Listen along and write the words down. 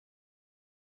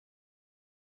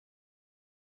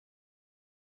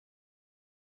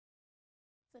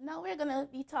So now we're going to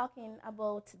be talking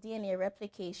about DNA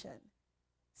replication.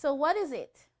 So what is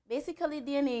it? Basically,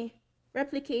 DNA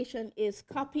replication is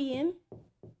copying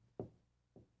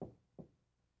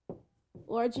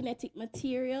or genetic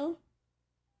material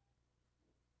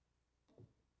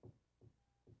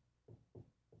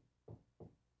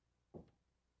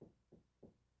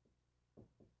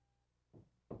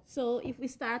So if we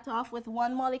start off with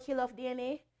one molecule of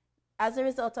DNA, as a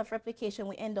result of replication,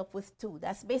 we end up with two.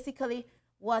 That's basically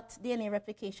what DNA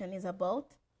replication is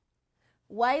about.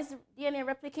 Why is DNA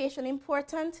replication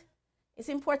important? It's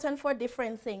important for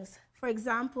different things. For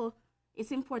example,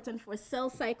 it's important for cell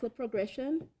cycle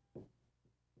progression.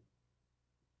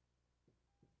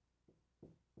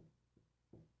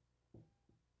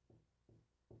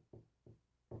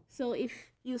 So if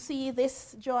you see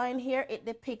this drawing here, it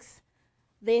depicts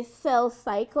the cell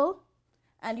cycle.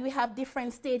 And we have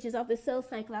different stages of the cell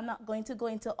cycle. I'm not going to go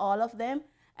into all of them.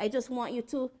 I just want you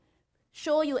to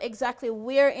show you exactly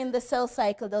where in the cell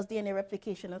cycle does DNA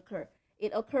replication occur.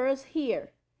 It occurs here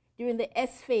during the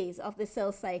S phase of the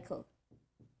cell cycle.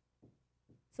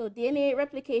 So DNA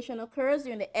replication occurs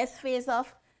during the S phase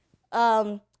of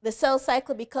the cell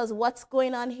cycle, because what's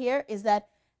going on here is that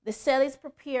the cell is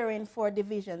preparing for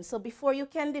division. So before you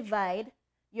can divide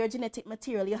your genetic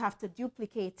material, you have to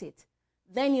duplicate it.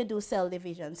 Then you do cell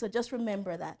division. So just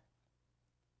remember that.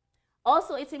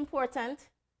 Also, it's important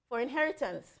for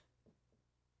inheritance.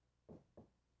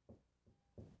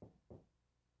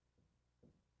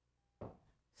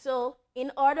 So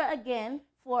in order, again,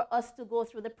 for us to go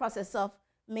through the process of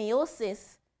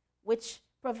meiosis, which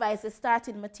provides the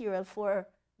starting material for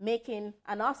making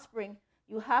an offspring,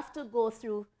 you have to go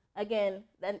through, again,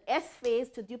 an S phase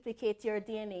to duplicate your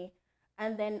DNA.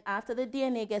 And then after the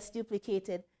DNA gets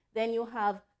duplicated, then you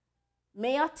have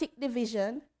meiotic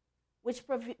division, which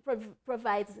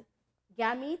provides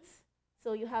gametes.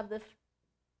 So you have the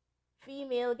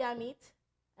female gamete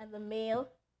and the male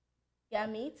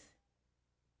gamete.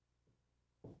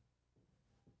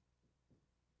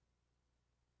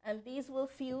 And these will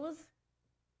fuse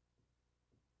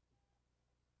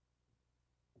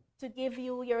to give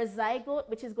you your zygote,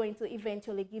 which is going to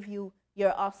eventually give you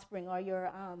your offspring or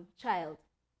your child.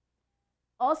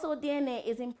 Also, DNA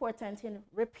is important in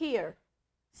repair.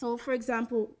 So, for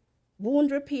example,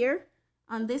 wound repair.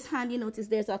 On this hand, you notice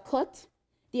there's a cut.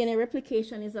 DNA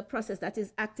replication is a process that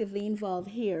is actively involved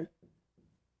here.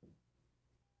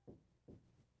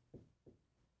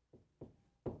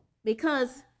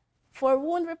 Because for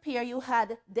wound repair, you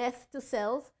had death to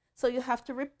cells, so you have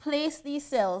to replace these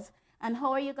cells. And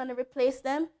how are you going to replace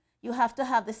them? You have to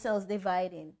have the cells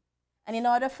dividing. And in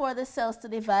order for the cells to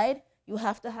divide, you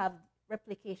have to have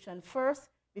replication first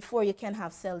before you can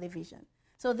have cell division.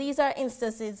 So these are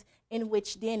instances in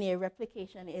which DNA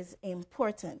replication is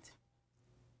important.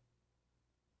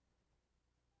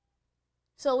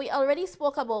 So we already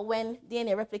spoke about when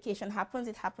DNA replication happens.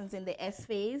 It happens in the S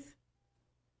phase.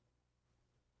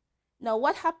 Now,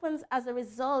 what happens as a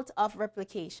result of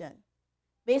replication?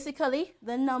 Basically,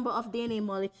 the number of DNA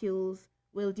molecules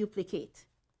will duplicate.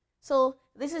 So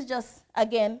this is just,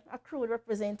 again, a crude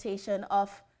representation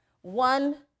of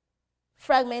one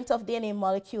fragment of DNA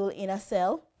molecule in a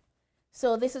cell.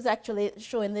 So this is actually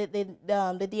showing the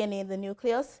DNA in the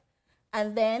nucleus.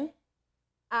 And then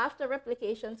after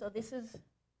replication, so this is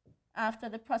after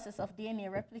the process of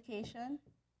DNA replication,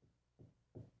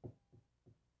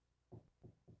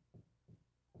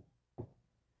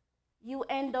 you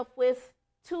end up with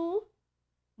two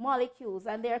molecules,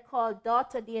 and they're called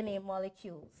daughter DNA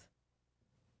molecules.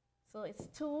 So it's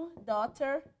two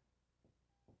daughter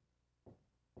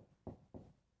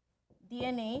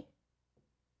DNA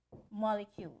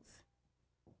molecules.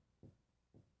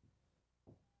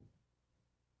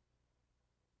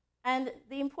 And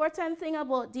the important thing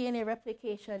about DNA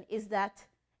replication is that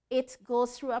it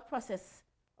goes through a process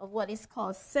of what is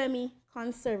called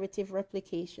semi-conservative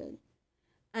replication.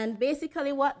 And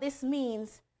basically what this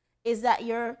means is that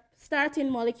your starting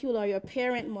molecule or your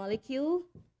parent molecule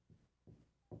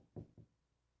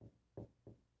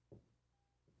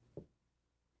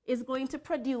is going to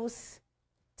produce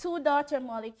two daughter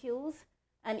molecules,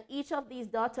 and each of these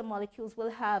daughter molecules will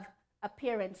have a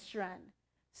parent strand.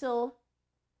 So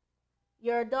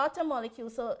your daughter molecule,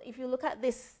 so if you look at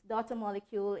this daughter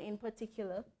molecule in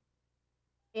particular,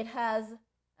 it has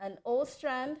an O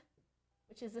strand,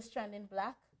 which is the strand in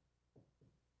black,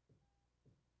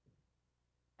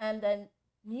 and a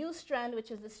new strand, which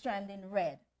is the strand in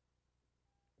red.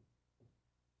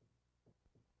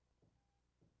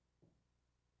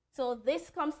 So this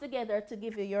comes together to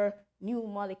give you your new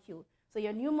molecule. So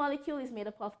your new molecule is made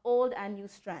up of old and new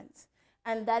strands.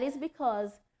 And that is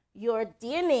because your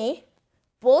DNA,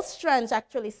 both strands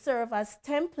actually serve as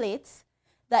templates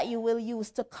that you will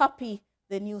use to copy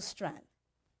the new strand.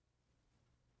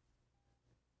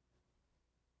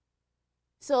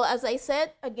 So as I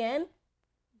said, again,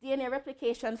 DNA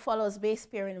replication follows base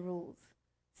pairing rules.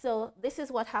 So this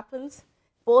is what happens.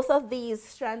 Both of these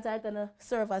strands are going to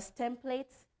serve as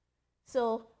templates.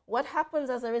 So what happens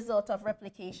as a result of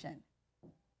replication?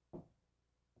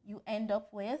 You end up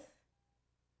with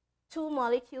two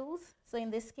molecules. So in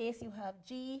this case, you have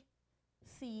G,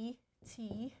 C,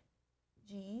 T,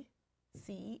 G,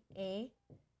 C, A,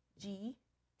 G,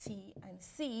 T, and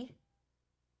C.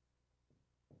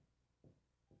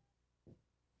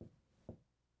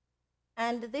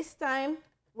 And this time,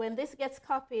 when this gets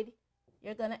copied,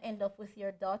 you're going to end up with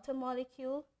your daughter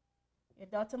molecule. Your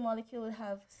daughter molecule will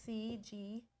have C,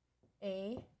 G,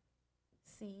 A,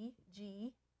 C,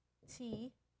 G,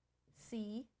 T,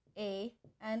 C, A,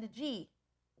 and G.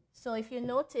 So if you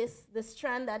notice, the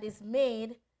strand that is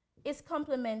made is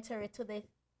complementary to the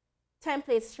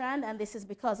template strand, and this is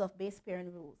because of base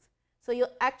pairing rules. So you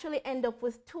actually end up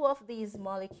with two of these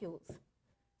molecules.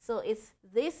 So it's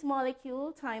this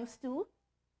molecule times 2.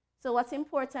 So what's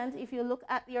important, if you look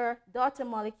at your daughter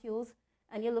molecules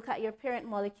and you look at your parent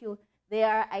molecule, they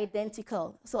are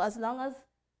identical. So as long as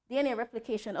DNA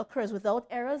replication occurs without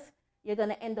errors, you're going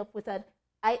to end up with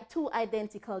two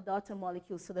identical daughter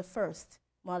molecules to the first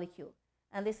molecule.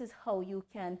 And this is how you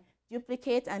can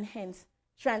duplicate and hence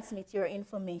transmit your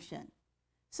information.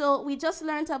 So we just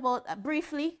learned about,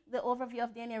 briefly, the overview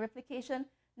of DNA replication.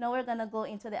 Now we're going to go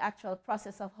into the actual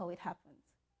process of how it happens.